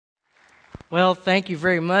Well, thank you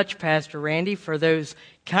very much, Pastor Randy, for those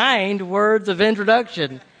kind words of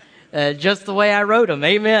introduction. Just the way I wrote them.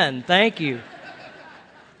 Amen. Thank you.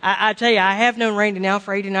 I tell you, I have known Randy now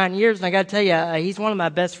for 89 years, and I got to tell you, he's one of my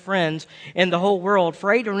best friends in the whole world.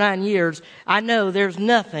 For 8 or 9 years, I know there's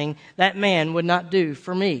nothing that man would not do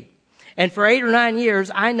for me. And for 8 or 9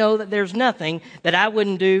 years, I know that there's nothing that I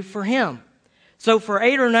wouldn't do for him. So for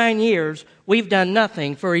 8 or 9 years, we've done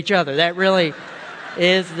nothing for each other. That really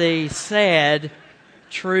is the sad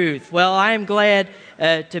truth. Well, I am glad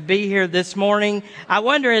to be here this morning. I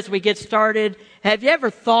wonder, as we get started, have you ever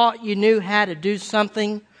thought you knew how to do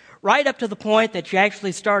something right up to the point that you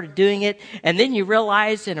actually started doing it, and then you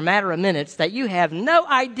realized in a matter of minutes that you have no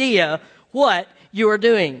idea what you are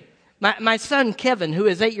doing? My son Kevin, who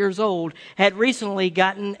is 8 years old, had recently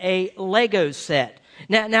gotten a Lego set.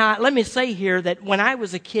 Now let me say here that when I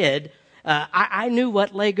was a kid, I knew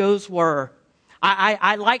what Legos were.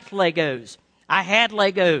 I liked Legos. I had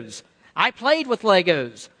Legos. I played with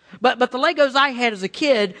Legos. But the Legos I had as a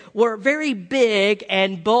kid were very big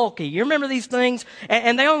and bulky. You remember these things?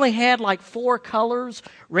 And they only had like 4 colors: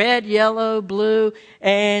 red, yellow, blue,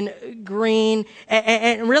 and green.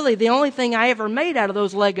 And really, the only thing I ever made out of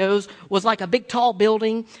those Legos was like a big tall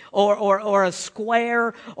building or a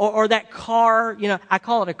square or that car. You know, I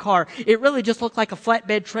call it a car. It really just looked like a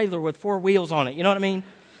flatbed trailer with 4 wheels on it. You know what I mean?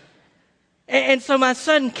 And so my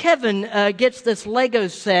son Kevin gets this Lego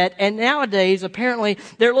set, and nowadays apparently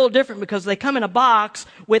they're a little different because they come in a box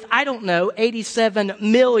with, 87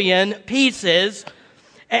 million pieces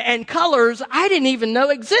and colors I didn't even know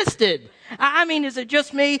existed. I mean, is it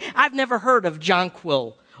just me? I've never heard of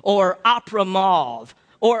jonquil or opera mauve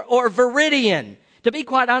or viridian. To be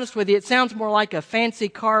quite honest with you, it sounds more like a fancy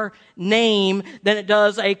car name than it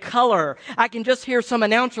does a color. I can just hear some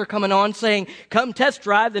announcer coming on saying, "Come test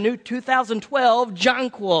drive the new 2012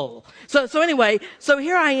 Jonquil." So anyway, so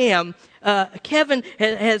here I am. Kevin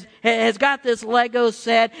has got this Lego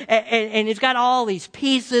set, and he's got all these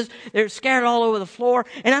pieces. They're scattered all over the floor,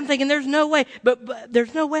 and I'm thinking, there's no way, but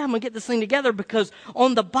there's no way I'm going to get this thing together, because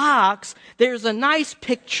on the box there's a nice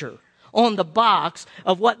picture on the box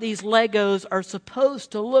of what these Legos are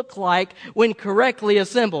supposed to look like when correctly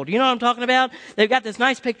assembled. You know what I'm talking about? They've got this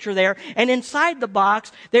nice picture there, and inside the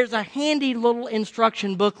box, there's a handy little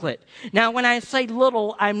instruction booklet. Now, when I say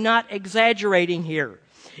little, I'm not exaggerating here.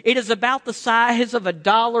 It is about the size of a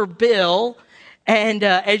dollar bill, and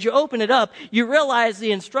as you open it up, you realize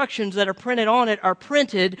the instructions that are printed on it are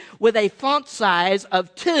printed with a font size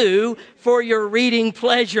of 2 for your reading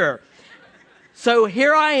pleasure. So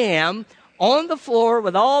here I am on the floor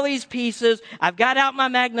with all these pieces. I've got out my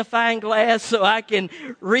magnifying glass so I can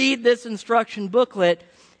read this instruction booklet.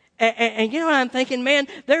 And you know what I'm thinking? Man,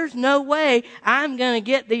 there's no way I'm going to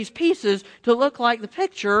get these pieces to look like the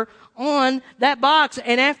picture on that box.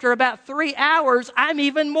 And after about 3 hours, I'm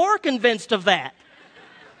even more convinced of that.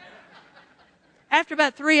 After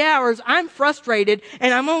about 3 hours, I'm frustrated,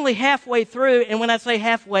 and I'm only halfway through. And when I say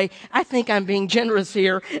halfway, I think I'm being generous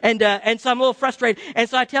here. And so I'm a little frustrated. And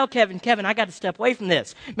so I tell Kevin, I got to step away from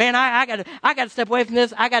this. Man, I got to step away from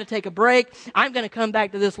this. I got to take a break. I'm going to come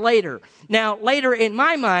back to this later. Now, later in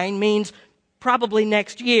my mind means probably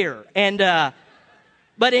next year.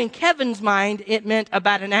 But in Kevin's mind, it meant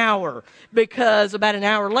about an hour, because about an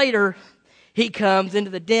hour later, he comes into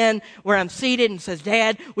the den where I'm seated and says,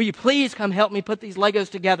 "Dad, will you please come help me put these Legos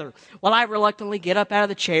together?" Well, I reluctantly get up out of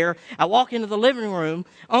the chair. I walk into the living room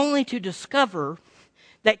only to discover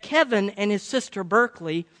that Kevin and his sister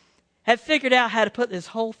Berkeley have figured out how to put this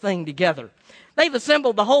whole thing together. They've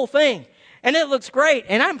assembled the whole thing, and it looks great,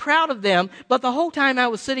 and I'm proud of them. But the whole time I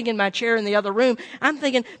was sitting in my chair in the other room, I'm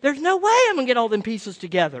thinking, there's no way I'm going to get all them pieces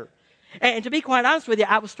together. And to be quite honest with you,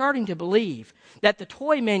 I was starting to believe that the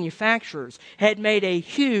toy manufacturers had made a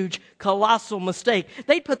huge, colossal mistake.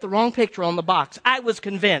 They'd put the wrong picture on the box. I was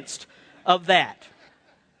convinced of that.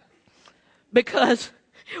 Because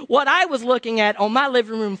what I was looking at on my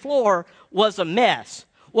living room floor was a mess.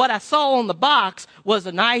 What I saw on the box was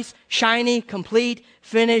a nice, shiny, complete,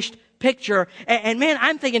 finished picture. And man,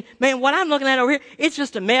 I'm thinking, man, what I'm looking at over here, it's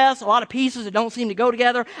just a mess. A lot of pieces that don't seem to go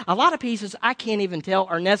together. A lot of pieces I can't even tell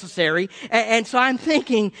are necessary. And so I'm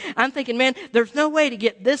thinking, man, there's no way to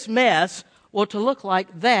get this mess, well, to look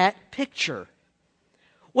like that picture.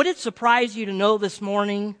 Would it surprise you to know this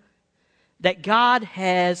morning that God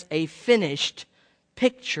has a finished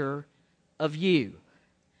picture of you?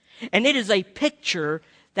 And it is a picture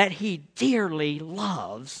that He dearly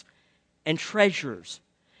loves and treasures.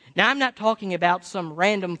 Now, I'm not talking about some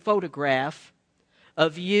random photograph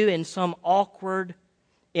of you in some awkward,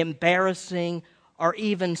 embarrassing, or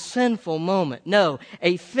even sinful moment. No,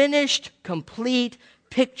 a finished, complete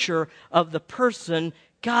picture of the person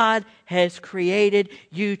God has created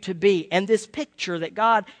you to be. And this picture that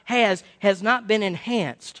God has not been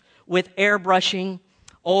enhanced with airbrushing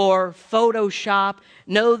or Photoshop.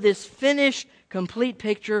 No, this finished, complete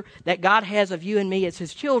picture that God has of you and me as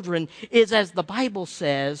His children is, as the Bible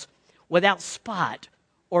says, without spot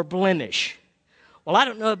or blemish. Well, I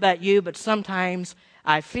don't know about you, but sometimes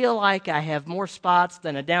I feel like I have more spots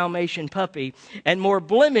than a Dalmatian puppy and more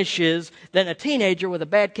blemishes than a teenager with a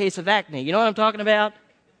bad case of acne. You know what I'm talking about?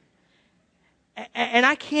 And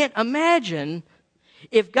I can't imagine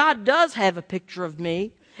if God does have a picture of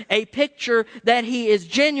me, a picture that He is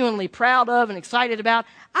genuinely proud of and excited about.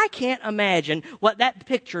 I can't imagine what that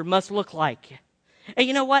picture must look like. And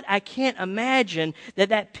you know what? I can't imagine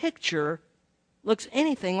that picture looks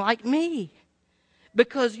anything like me.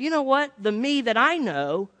 Because you know what? The me that I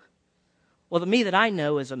know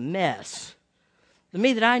is a mess. The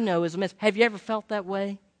me that I know is a mess. Have you ever felt that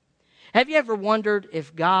way? Have you ever wondered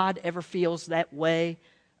if God ever feels that way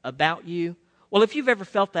about you? Well, if you've ever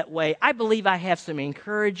felt that way, I believe I have some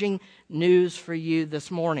encouraging news for you this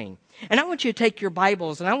morning. And I want you to take your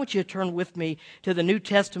Bibles and I want you to turn with me to the New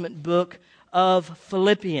Testament book of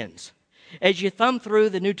Philippians. As you thumb through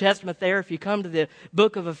the New Testament there, if you come to the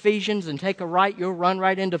book of Ephesians and take a right, you'll run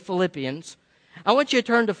right into Philippians. I want you to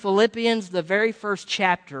turn to Philippians, the very first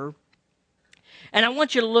chapter. And I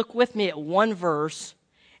want you to look with me at one verse,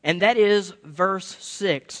 and that is verse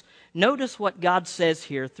 6. Notice what God says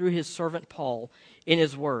here through His servant Paul in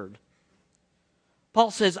His Word.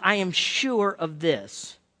 Paul says, I am sure of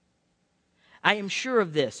this. I am sure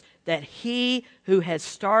of this, that He who has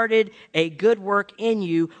started a good work in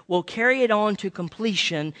you will carry it on to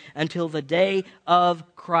completion until the day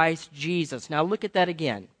of Christ Jesus. Now look at that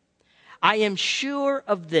again. I am sure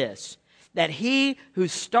of this, that He who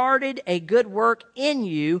started a good work in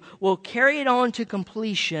you will carry it on to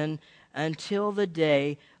completion until the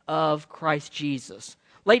day of Christ Jesus.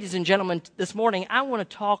 Ladies and gentlemen, this morning I want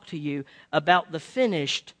to talk to you about the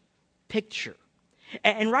finished picture.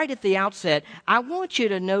 And right at the outset, I want you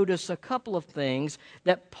to notice a couple of things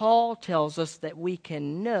that Paul tells us that we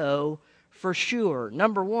can know for sure.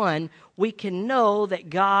 Number one, we can know that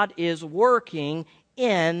God is working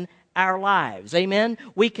in our lives. Amen?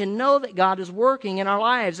 We can know that God is working in our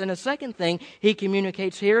lives. And a second thing he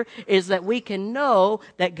communicates here is that we can know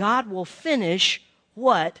that God will finish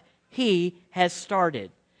what He has started.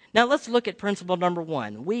 Now let's look at principle number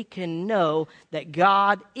one. We can know that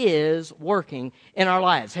God is working in our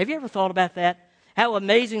lives. Have you ever thought about that? How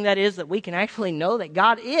amazing that is that we can actually know that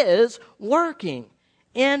God is working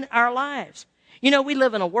in our lives. You know, we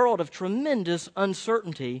live in a world of tremendous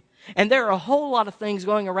uncertainty, and there are a whole lot of things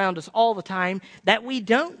going around us all the time that we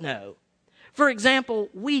don't know. For example,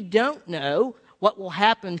 we don't know what will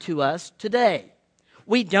happen to us today.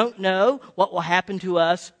 We don't know what will happen to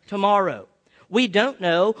us tomorrow. We don't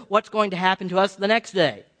know what's going to happen to us the next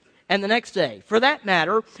day and the next day. For that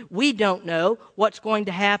matter, we don't know what's going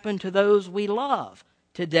to happen to those we love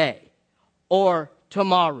today or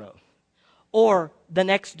tomorrow or the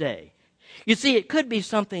next day. You see, it could be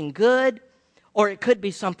something good, or it could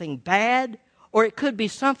be something bad, or it could be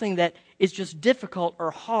something that is just difficult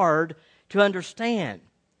or hard to understand.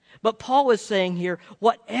 But Paul is saying here,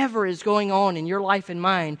 whatever is going on in your life and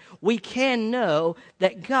mine, we can know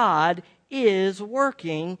that God is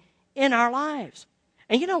working in our lives.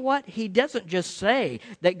 And you know what? He doesn't just say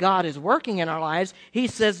that God is working in our lives. He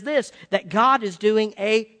says this, that God is doing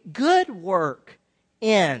a good work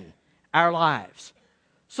in our lives.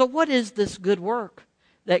 So what is this good work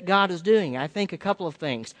that God is doing? I think a couple of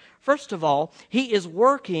things. First of all, He is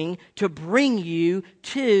working to bring you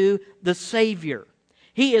to the Savior.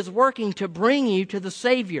 He is working to bring you to the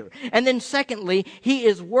Savior. And then secondly, He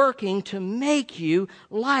is working to make you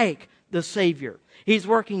like the Savior. He's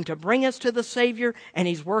working to bring us to the Savior, and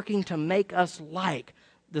He's working to make us like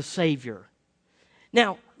the Savior.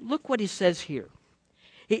 Now, look what He says here.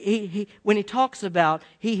 When He talks about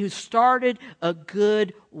He who started a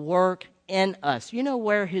good work in us. You know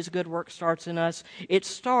where His good work starts in us? It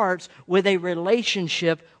starts with a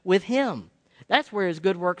relationship with Him. That's where His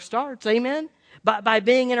good work starts, amen? By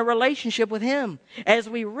being in a relationship with Him. As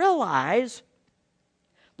we realize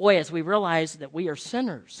that we are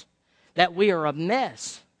sinners, that we are a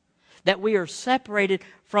mess, that we are separated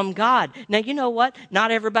from God. Now, you know what?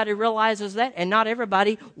 Not everybody realizes that, and not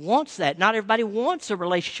everybody wants that. Not everybody wants a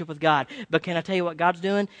relationship with God. But can I tell you what God's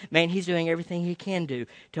doing? Man, He's doing everything He can do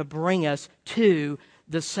to bring us to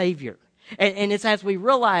the Savior. And it's as we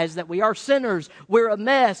realize that we are sinners, we're a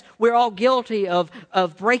mess, we're all guilty of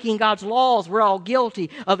breaking God's laws, we're all guilty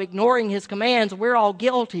of ignoring His commands, we're all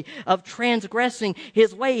guilty of transgressing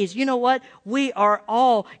His ways. You know what? We are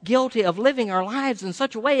all guilty of living our lives in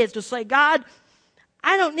such a way as to say, God,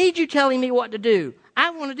 I don't need you telling me what to do.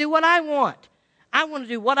 I want to do what I want. I want to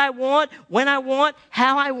do what I want, when I want,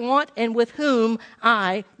 how I want, and with whom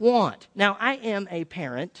I want. Now, I am a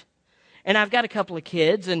parent. And I've got a couple of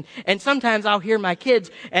kids, and sometimes I'll hear my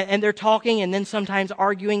kids, and they're talking, and then sometimes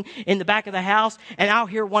arguing in the back of the house, and I'll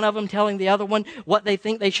hear one of them telling the other one what they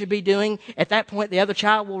think they should be doing. At that point, the other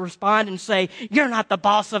child will respond and say, "You're not the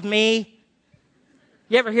boss of me."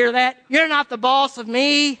 You ever hear that? "You're not the boss of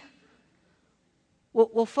me."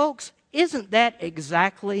 Well, folks, isn't that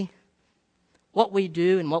exactly what we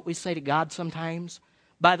do and what we say to God sometimes?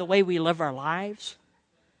 By the way we live our lives?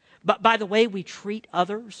 By the way we treat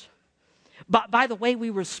others? By the way we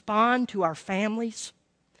respond to our families,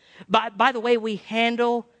 by the way we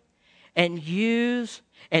handle and use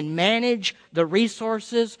and manage the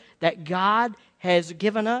resources that God has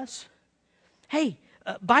given us. Hey,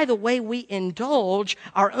 by the way we indulge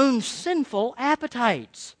our own sinful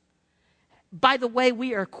appetites. By the way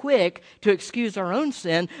we are quick to excuse our own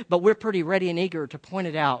sin, but we're pretty ready and eager to point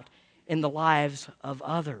it out in the lives of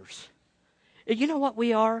others. You know what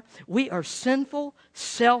we are? We are sinful,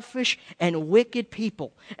 selfish, and wicked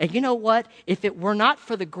people. And you know what? If it were not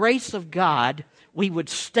for the grace of God, we would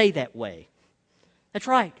stay that way. That's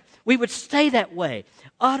right. We would stay that way,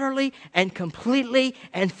 utterly and completely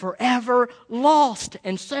and forever lost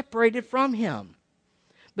and separated from Him.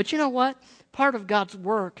 But you know what? Part of God's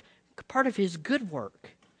work, part of His good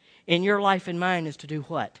work in your life and mine is to do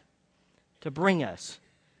what? To bring us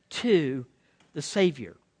to the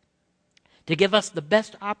Savior. To give us the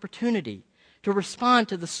best opportunity to respond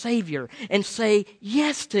to the Savior and say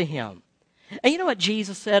yes to Him. And you know what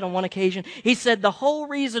Jesus said on one occasion? He said, "The whole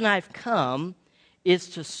reason I've come is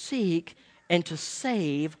to seek and to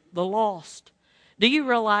save the lost." Do you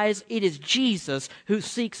realize it is Jesus who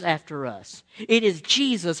seeks after us? It is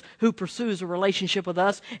Jesus who pursues a relationship with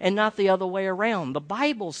us and not the other way around. The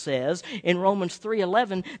Bible says in Romans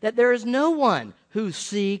 3:11 that there is no one who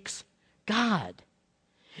seeks God.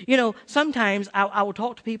 You know, sometimes I will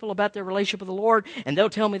talk to people about their relationship with the Lord, and they'll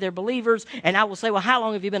tell me they're believers, and I will say, "Well, how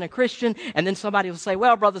long have you been a Christian?" And then somebody will say,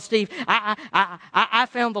 "Well, Brother Steve, I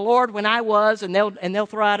found the Lord when I was," and they'll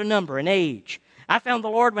throw out a number, an age. "I found the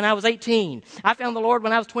Lord when I was 18. I found the Lord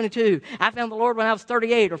when I was 22. I found the Lord when I was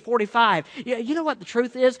 38 or 45. You know what the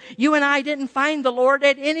truth is? You and I didn't find the Lord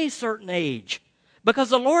at any certain age because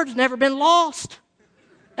the Lord's never been lost.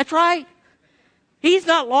 That's right. He's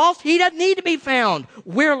not lost. He doesn't need to be found.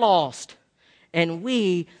 We're lost. And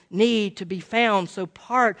we need to be found. So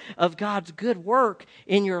part of God's good work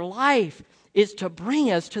in your life is to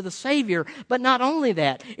bring us to the Savior. But not only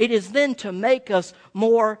that, it is then to make us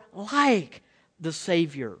more like the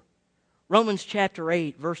Savior. Romans chapter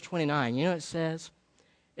 8, verse 29. You know what it says?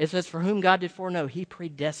 It says, "For whom God did foreknow, He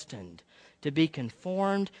predestined to be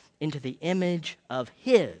conformed into the image of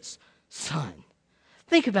His Son."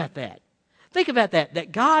 Think about that. Think about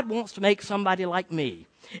that God wants to make somebody like me,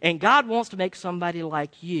 and God wants to make somebody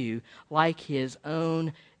like you, like His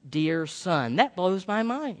own dear Son. That blows my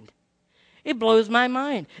mind. It blows my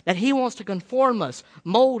mind that He wants to conform us,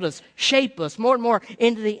 mold us, shape us more and more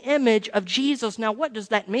into the image of Jesus. Now, what does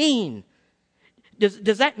that mean?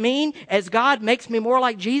 Does that mean as God makes me more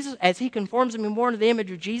like Jesus, as He conforms me more into the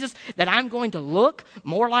image of Jesus, that I'm going to look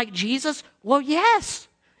more like Jesus? Well, yes.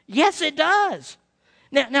 Yes, it does.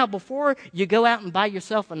 Now, before you go out and buy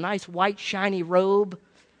yourself a nice white shiny robe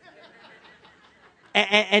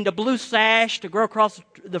and a blue sash to grow across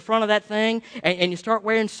the front of that thing, and you start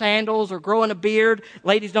wearing sandals or growing a beard,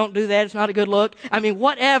 ladies, don't do that. It's not a good look. I mean,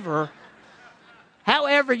 whatever.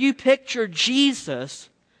 However you picture Jesus,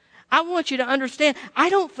 I want you to understand, I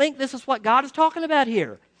don't think this is what God is talking about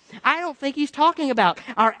here. I don't think He's talking about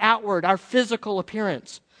our outward, our physical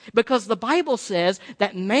appearance. Because the Bible says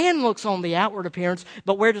that man looks on the outward appearance,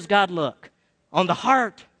 but where does God look? On the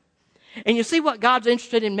heart. And you see what God's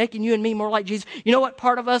interested in making you and me more like Jesus? You know what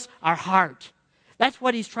part of us? Our heart. That's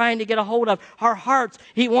what He's trying to get a hold of. Our hearts.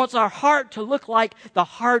 He wants our heart to look like the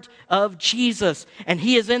heart of Jesus. And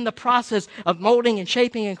He is in the process of molding and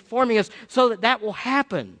shaping and forming us so that that will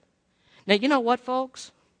happen. Now, you know what,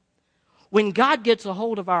 folks? When God gets a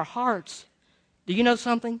hold of our hearts, do you know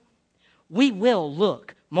something? We will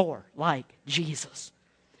look more like Jesus.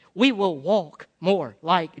 We will walk more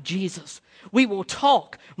like Jesus. We will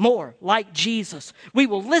talk more like Jesus. We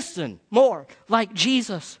will listen more like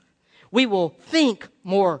Jesus. We will think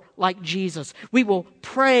more like Jesus. We will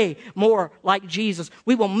pray more like Jesus.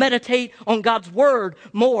 We will meditate on God's Word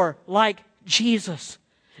more like Jesus.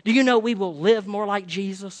 Do you know we will live more like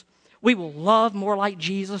Jesus? We will love more like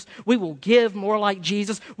Jesus. We will give more like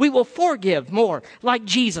Jesus. We will forgive more like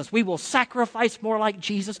Jesus. We will sacrifice more like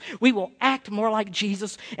Jesus. We will act more like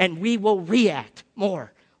Jesus. And we will react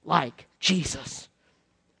more like Jesus.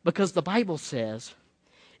 Because the Bible says,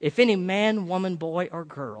 if any man, woman, boy, or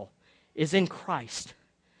girl is in Christ,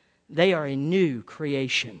 they are a new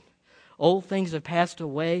creation. Old things have passed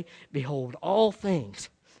away. Behold, all things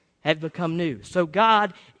have become new. So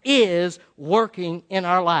God is working in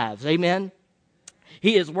our lives. Amen?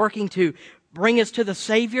 He is working to bring us to the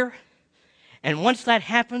Savior. And once that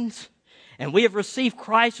happens, and we have received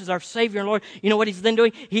Christ as our Savior and Lord, you know what He's then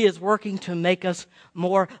doing? He is working to make us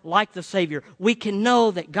more like the Savior. We can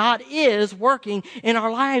know that God is working in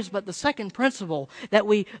our lives, but the second principle that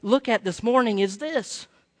we look at this morning is this.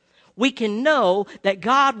 We can know that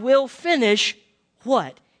God will finish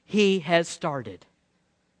what He has started.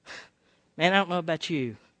 Man, I don't know about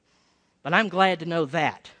you, but I'm glad to know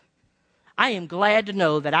that. I am glad to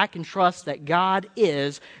know that I can trust that God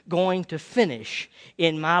is going to finish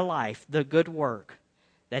in my life the good work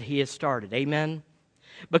that He has started. Amen?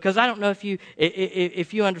 Because I don't know if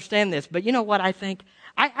you understand this, but you know what I think?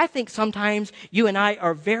 I think sometimes you and I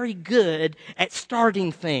are very good at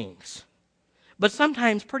starting things, but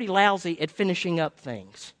sometimes pretty lousy at finishing up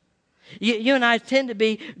things. You and I tend to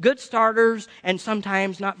be good starters and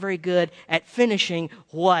sometimes not very good at finishing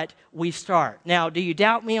what we start. Now, do you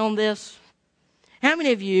doubt me on this? How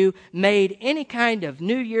many of you made any kind of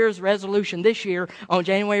New Year's resolution this year on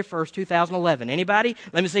January 1st, 2011? Anybody?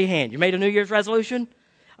 Let me see your hand. You made a New Year's resolution?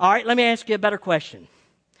 All right, let me ask you a better question.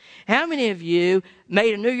 How many of you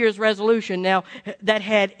made a New Year's resolution now that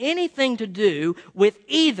had anything to do with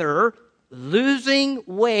either losing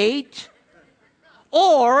weight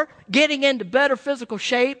or getting into better physical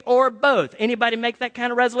shape, or both? Anybody make that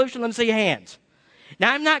kind of resolution? Let me see your hands.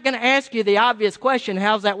 Now, I'm not going to ask you the obvious question,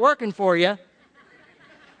 how's that working for you?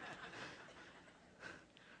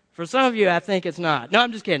 For some of you, I think it's not. No,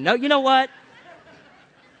 I'm just kidding. No, you know what?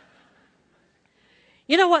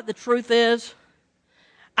 You know what the truth is?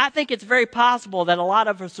 I think it's very possible that a lot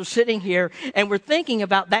of us are sitting here and we're thinking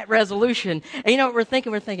about that resolution. And you know what we're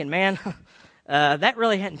thinking? We're thinking, man, that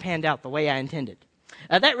really hadn't panned out the way I intended.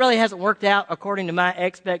 That really hasn't worked out according to my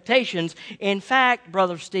expectations. In fact,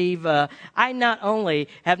 Brother Steve, I not only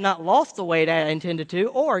have not lost the weight I intended to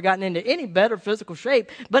or gotten into any better physical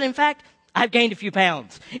shape, but in fact, I've gained a few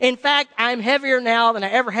pounds. In fact, I'm heavier now than I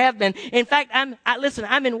ever have been. In fact,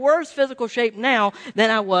 I'm in worse physical shape now than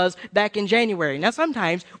I was back in January. Now,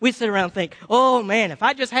 sometimes we sit around and think, oh man, if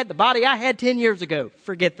I just had the body I had 10 years ago,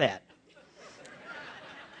 forget that.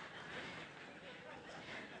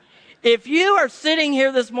 If you are sitting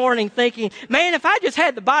here this morning thinking, man, if I just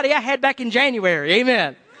had the body I had back in January,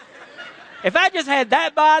 amen. If I just had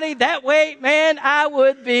that body, that weight, man, I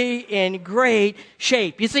would be in great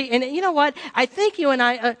shape. You see, and you know what? I think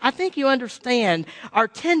you understand our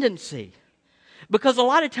tendency. Because a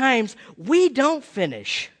lot of times, we don't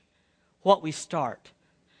finish what we start.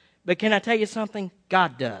 But can I tell you something?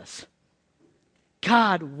 God does.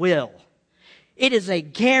 God will. It is a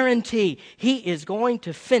guarantee. He is going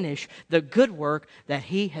to finish the good work that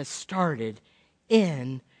He has started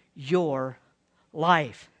in your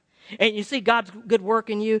life. And you see, God's good work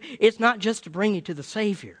in you, it's not just to bring you to the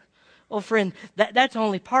Savior. Well, friend, that's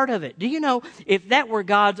only part of it. Do you know, if that were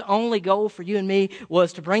God's only goal for you and me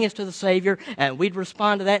was to bring us to the Savior, and we'd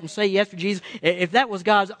respond to that and say yes for Jesus, if that was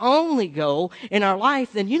God's only goal in our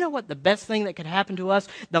life, then you know what the best thing that could happen to us?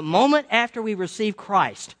 The moment after we receive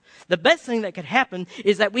Christ, the best thing that could happen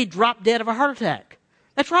is that we drop dead of a heart attack.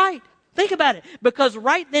 That's right. Think about it. Because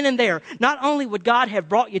right then and there, not only would God have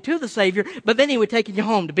brought you to the Savior, but then He would take you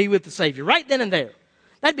home to be with the Savior. Right then and there.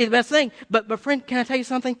 That'd be the best thing. But friend, can I tell you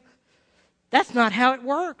something? That's not how it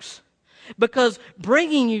works. Because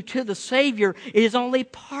bringing you to the Savior is only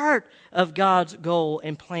part of God's goal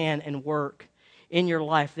and plan and work in your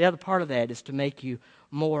life. The other part of that is to make you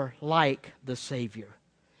more like the Savior.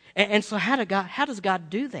 And so how does God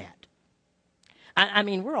do that? I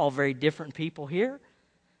mean, we're all very different people here.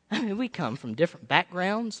 I mean, we come from different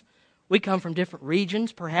backgrounds. We come from different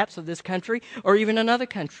regions, perhaps, of this country or even another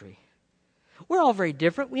country. We're all very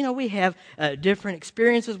different. You know, we have different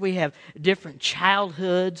experiences. We have different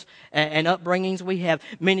childhoods and upbringings. We have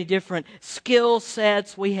many different skill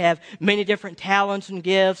sets. We have many different talents and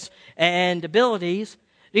gifts and abilities.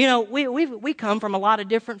 You know, we come from a lot of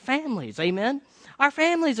different families. Amen? Our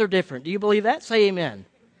families are different. Do you believe that? Say amen.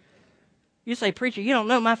 You say, preacher, you don't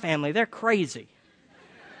know my family. They're crazy.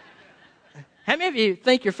 How many of you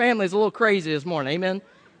think your family's a little crazy this morning? Amen?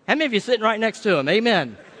 How many of you sitting right next to them?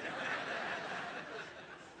 Amen.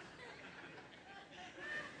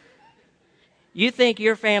 You think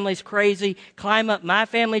your family's crazy, climb up my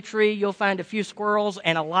family tree, you'll find a few squirrels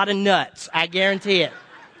and a lot of nuts. I guarantee it.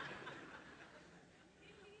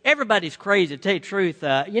 Everybody's crazy, to tell you the truth.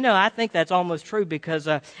 I think that's almost true because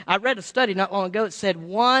I read a study not long ago. It said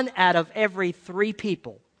 1 out of every 3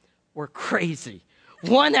 people were crazy.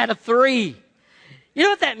 1 out of 3. You know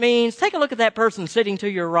what that means? Take a look at that person sitting to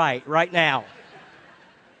your right now.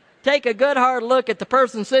 Take a good hard look at the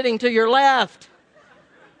person sitting to your left.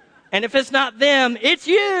 And if it's not them, it's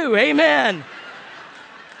you. Amen.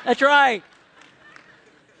 That's right.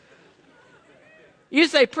 You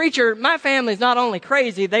say, preacher, my family's not only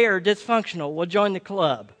crazy, they are dysfunctional. Well, join the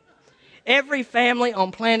club. Every family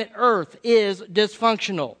on planet Earth is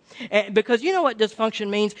dysfunctional. Because you know what dysfunction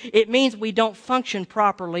means? It means we don't function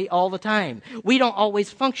properly all the time. We don't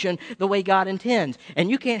always function the way God intends.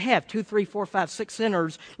 And you can't have 2, 3, 4, 5, 6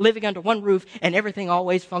 sinners living under one roof and everything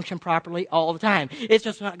always function properly all the time. It's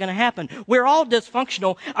just not going to happen. We're all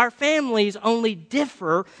dysfunctional. Our families only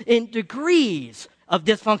differ in degrees of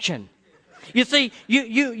dysfunction. You see,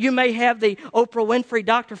 you may have the Oprah Winfrey,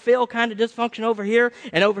 Dr. Phil kind of dysfunction over here,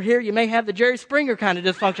 and over here you may have the Jerry Springer kind of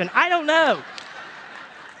dysfunction. I don't know.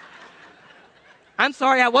 I'm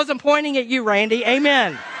sorry, I wasn't pointing at you, Randy.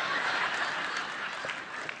 Amen.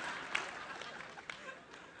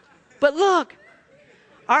 But look,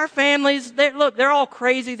 our families, they're all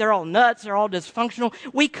crazy, they're all nuts, they're all dysfunctional.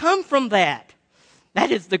 We come from that. That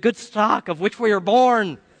is the good stock of which we are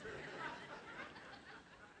born.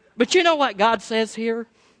 But you know what God says here?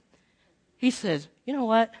 He says, you know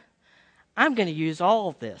what? I'm going to use all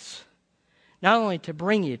of this, not only to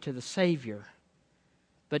bring you to the Savior,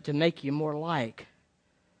 but to make you more like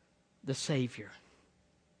the Savior.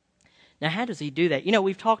 Now, how does He do that? You know,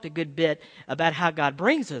 we've talked a good bit about how God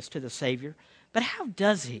brings us to the Savior, but how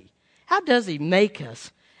does He? How does He make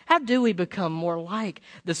us? How do we become more like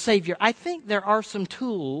the Savior? I think there are some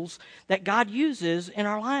tools that God uses in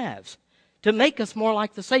our lives to make us more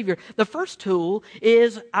like the Savior. The first tool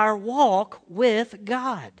is our walk with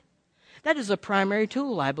God. That is a primary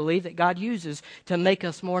tool, I believe, that God uses to make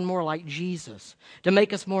us more and more like Jesus, to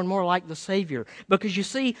make us more and more like the Savior. Because you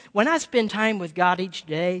see, when I spend time with God each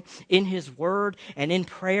day in His Word and in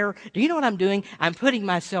prayer, do you know what I'm doing? I'm putting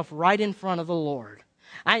myself right in front of the Lord.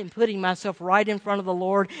 I am putting myself right in front of the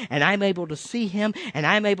Lord, and I'm able to see Him, and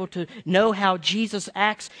I'm able to know how Jesus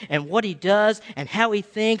acts and what He does and how He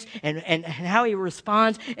thinks and how He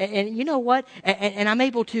responds. And you know what? And I'm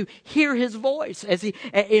able to hear His voice as He,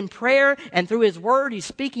 in prayer and through His Word, He's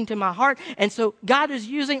speaking to my heart. And so God is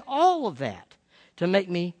using all of that to make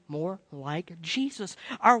me more like Jesus.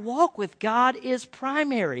 Our walk with God is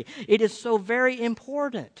primary. It is so very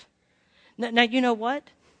important. Now you know what?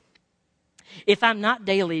 If I'm not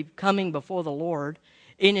daily coming before the Lord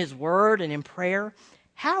in His Word and in prayer,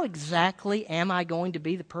 how exactly am I going to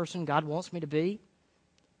be the person God wants me to be?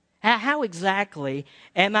 How exactly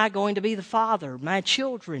am I going to be the father my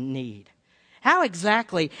children need? How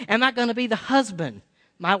exactly am I going to be the husband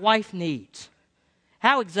my wife needs?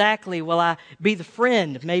 How exactly will I be the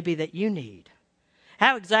friend maybe that you need?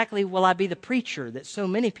 How exactly will I be the preacher that so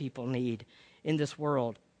many people need in this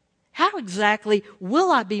world? How exactly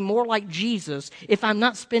will I be more like Jesus if I'm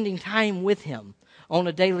not spending time with Him on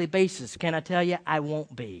a daily basis? Can I tell you, I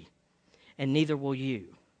won't be, and neither will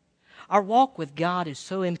you. Our walk with God is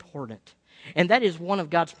so important, and that is one of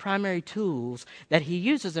God's primary tools that He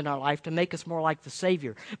uses in our life to make us more like the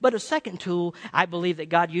Savior. But a second tool I believe that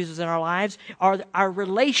God uses in our lives are our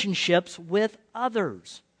relationships with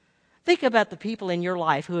others. Think about the people in your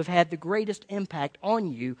life who have had the greatest impact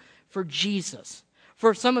on you for Jesus.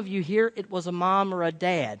 For some of you here, it was a mom or a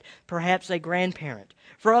dad, perhaps a grandparent.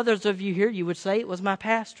 For others of you here, you would say it was my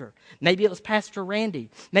pastor. Maybe it was Pastor Randy.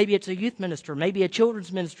 Maybe it's a youth minister. Maybe a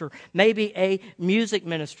children's minister. Maybe a music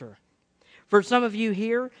minister. For some of you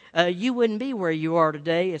here, you wouldn't be where you are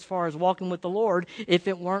today as far as walking with the Lord if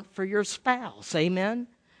it weren't for your spouse. Amen?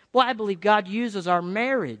 Well, I believe God uses our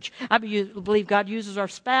marriage. I believe God uses our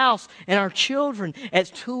spouse and our children as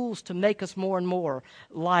tools to make us more and more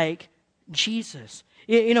like Jesus.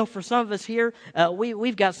 You know, for some of us here,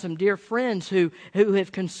 we've got some dear friends who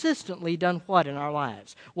have consistently done what in our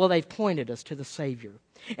lives? Well, they've pointed us to the Savior.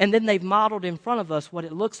 And then they've modeled in front of us what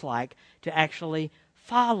it looks like to actually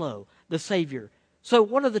follow the Savior. So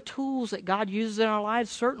what are the tools that God uses in our lives?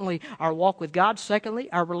 Certainly our walk with God.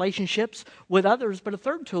 Secondly, our relationships with others. But a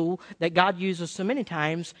third tool that God uses so many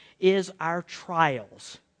times is our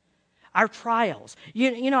trials. our trials.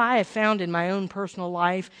 You know, I have found in my own personal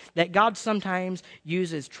life that God sometimes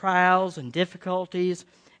uses trials and difficulties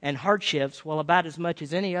and hardships, well, about as much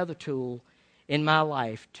as any other tool in my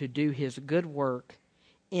life to do His good work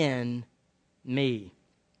in me.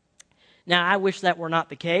 Now, I wish that were not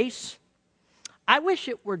the case. I wish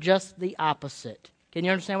it were just the opposite. Can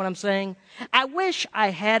you understand what I'm saying? I wish I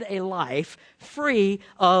had a life free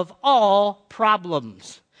of all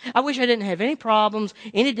problems. I wish I didn't have any problems,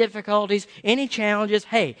 any difficulties, any challenges,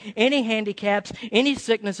 any handicaps, any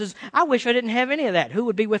sicknesses. I wish I didn't have any of that. Who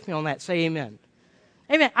would be with me on that? Say amen.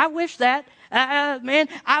 Amen. I wish that. Man,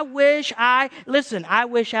 I wish I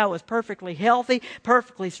was perfectly healthy,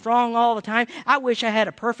 perfectly strong all the time. I wish I had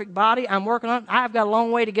a perfect body. I'm working on it. I've got a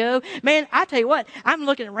long way to go. Man, I tell you what, I'm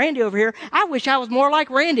looking at Randy over here. I wish I was more like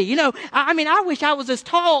Randy. You know, I wish I was as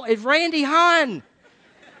tall as Randy Hahn.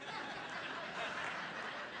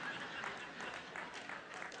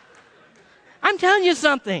 I'm telling you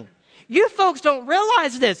something. You folks don't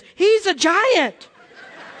realize this. He's a giant.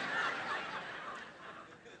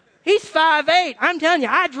 He's 5'8". I'm telling you,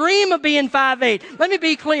 I dream of being 5'8". Let me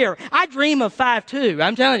be clear. I dream of 5'2".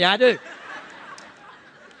 I'm telling you, I do.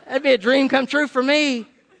 That'd be a dream come true for me.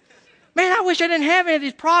 Man, I wish I didn't have any of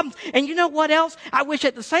these problems. And you know what else? I wish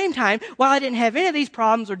at the same time, while I didn't have any of these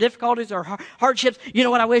problems or difficulties or hardships, you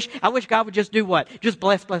know what I wish? I wish God would just do what? Just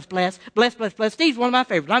bless, bless, bless, bless, bless, bless. Steve's one of my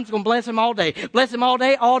favorites. I'm just going to bless him all day. Bless him all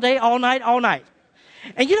day, all night, all night.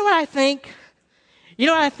 And you know what I think? You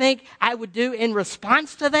know what I think I would do in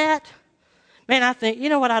response to that? Man, I think, you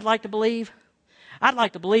know what I'd like to believe? I'd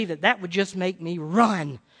like to believe that that would just make me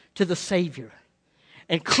run to the Savior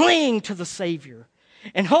and cling to the Savior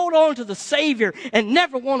and hold on to the Savior and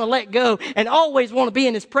never want to let go and always want to be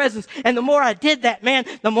in His presence. And the more I did that, man,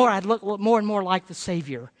 the more I'd look more and more like the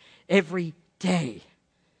Savior every day.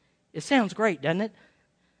 It sounds great, doesn't it?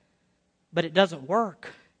 But it doesn't work.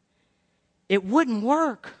 It wouldn't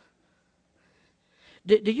work.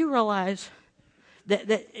 Do you realize that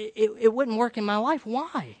it wouldn't work in my life?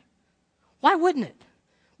 Why? Why wouldn't it?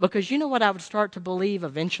 Because you know what I would start to believe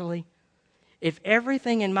eventually? If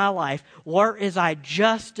everything in my life were as I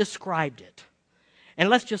just described it, and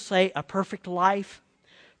let's just say a perfect life,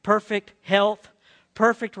 perfect health,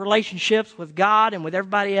 perfect relationships with God and with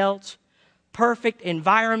everybody else, perfect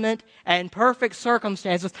environment, and perfect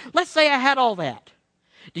circumstances. Let's say I had all that.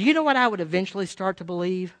 Do you know what I would eventually start to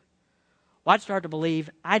believe? Well, I'd start to believe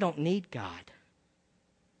I don't need God.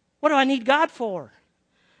 What do I need God for?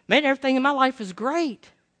 Man, everything in my life is great.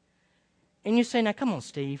 And you say, now come on,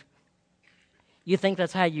 Steve. You think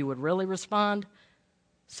that's how you would really respond?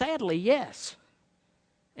 Sadly, yes.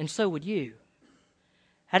 And so would you.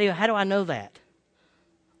 How do I know that?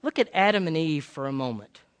 Look at Adam and Eve for a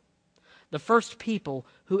moment. The first people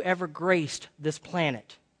who ever graced this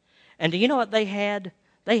planet. And do you know what they had?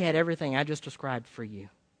 They had everything I just described for you.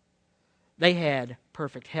 They had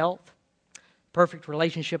perfect health, perfect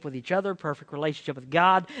relationship with each other, perfect relationship with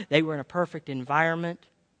God. They were in a perfect environment.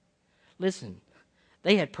 Listen,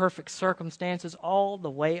 they had perfect circumstances all the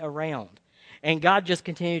way around. And God just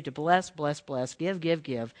continued to bless, bless, bless, give, give,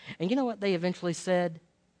 give. And you know what they eventually said?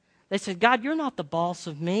 They said, God, you're not the boss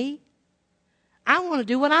of me. I want to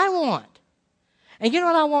do what I want. And you know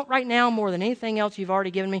what I want right now more than anything else you've already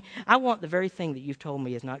given me? I want the very thing that you've told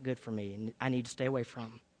me is not good for me and I need to stay away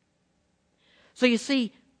from. So you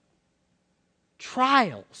see,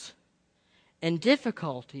 trials and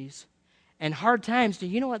difficulties and hard times, do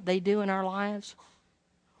you know what they do in our lives?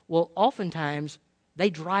 Well, oftentimes, they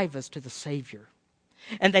drive us to the Savior.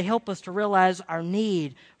 And they help us to realize our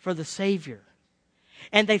need for the Savior.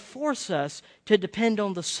 And they force us to depend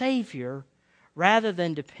on the Savior rather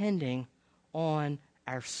than depending on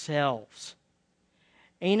ourselves.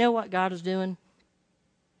 And you know what God is doing?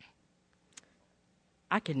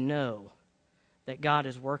 I can know that God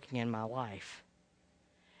is working in my life.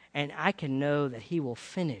 And I can know that He will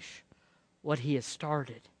finish what He has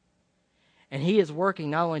started. And He is working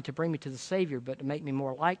not only to bring me to the Savior, but to make me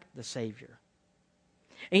more like the Savior.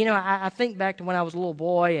 And you know, I think back to when I was a little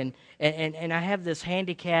boy, and I have this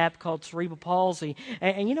handicap called cerebral palsy.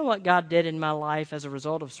 And you know what God did in my life as a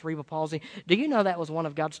result of cerebral palsy? Do you know that was one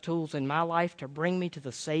of God's tools in my life to bring me to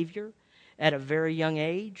the Savior at a very young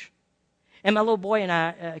age? And my little boy and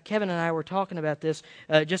I, Kevin and I, were talking about this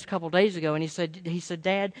just a couple of days ago, and he said,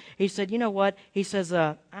 Dad, he said, you know what? He says,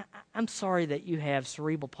 I'm sorry that you have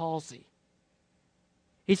cerebral palsy.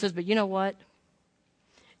 He says, but you know what?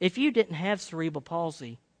 If you didn't have cerebral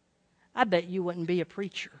palsy, I bet you wouldn't be a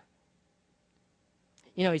preacher.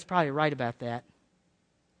 You know, he's probably right about that.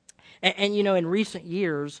 And you know, in recent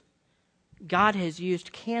years, God has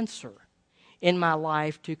used cancer in my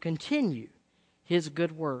life to continue His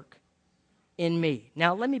good work in me.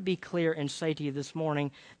 Now, let me be clear and say to you this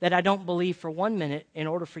morning that I don't believe for 1 minute, in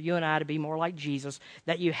order for you and I to be more like Jesus,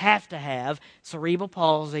 that you have to have cerebral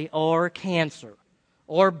palsy or cancer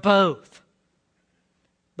or both.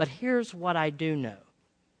 But here's what I do know.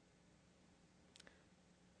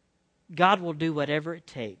 God will do whatever it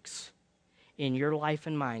takes in your life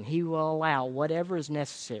and mine. He will allow whatever is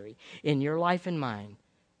necessary in your life and mine,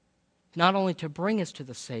 not only to bring us to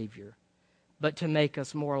the Savior, but to make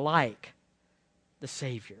us more like the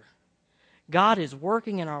Savior. God is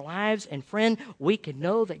working in our lives, and friend, we can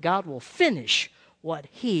know that God will finish what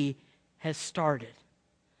He has started.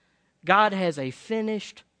 God has a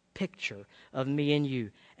finished picture of me and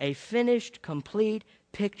you, a finished, complete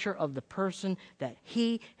picture of the person that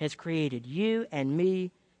He has created you and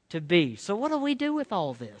me to be. So what do we do with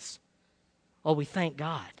all this? Well, we thank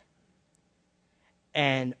God,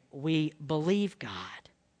 and we believe God,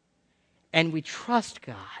 and we trust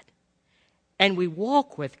God, and we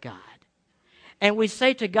walk with God. And we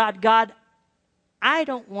say to God, God, I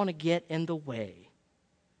don't want to get in the way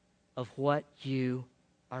of what you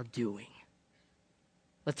are doing.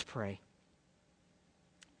 Let's pray.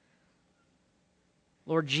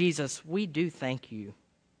 Lord Jesus, we do thank you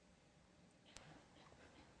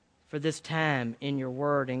for this time in your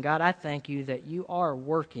word. And God, I thank you that you are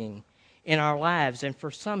working in our lives. And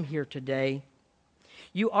for some here today,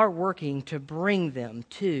 you are working to bring them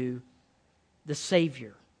to the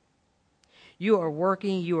Savior. You are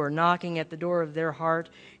working, you are knocking at the door of their heart.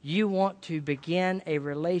 You want to begin a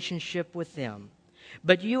relationship with them.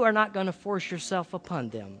 But you are not going to force yourself upon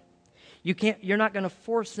them. You're not going to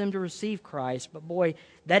force them to receive Christ, but boy,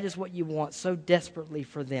 that is what you want so desperately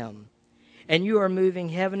for them. And you are moving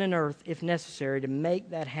heaven and earth, if necessary, to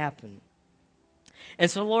make that happen. And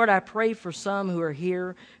so, Lord, I pray for some who are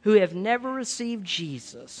here who have never received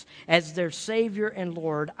Jesus as their Savior and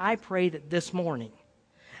Lord. I pray that this morning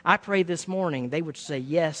they would say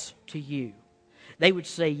yes to you. They would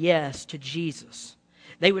say yes to Jesus.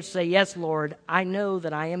 They would say, yes, Lord, I know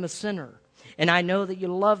that I am a sinner, and I know that you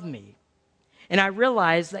love me. And I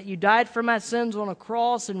realize that you died for my sins on a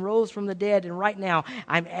cross and rose from the dead, and right now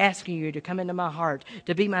I'm asking you to come into my heart,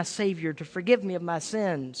 to be my Savior, to forgive me of my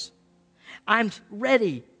sins. I'm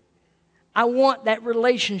ready. I want that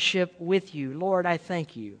relationship with you. Lord, I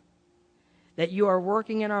thank you that you are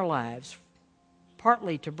working in our lives,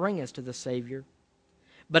 partly to bring us to the Savior,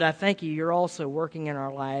 but I thank you you're also working in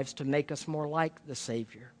our lives to make us more like the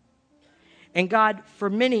Savior. And God, for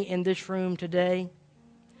many in this room today,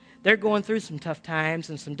 they're going through some tough times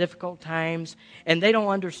and some difficult times, and they don't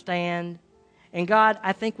understand. And God,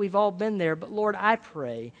 I think we've all been there, but Lord, I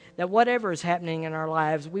pray that whatever is happening in our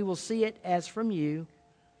lives, we will see it as from you,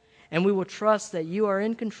 and we will trust that you are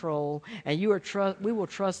in control, and we will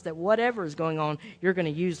trust that whatever is going on, you're going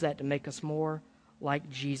to use that to make us more like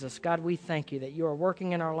Jesus. God, we thank you that you are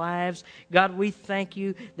working in our lives. God, we thank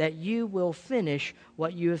you that you will finish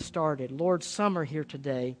what you have started. Lord, some are here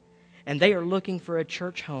today, and they are looking for a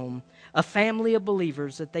church home, a family of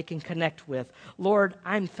believers that they can connect with. Lord,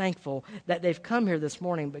 I'm thankful that they've come here this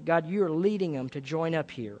morning, but God, you are leading them to join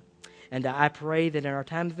up here. And I pray that in our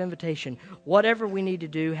time of invitation, whatever we need to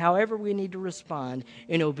do, however we need to respond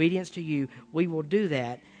in obedience to you, we will do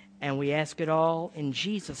that. And we ask it all in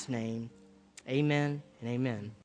Jesus' name. Amen and amen.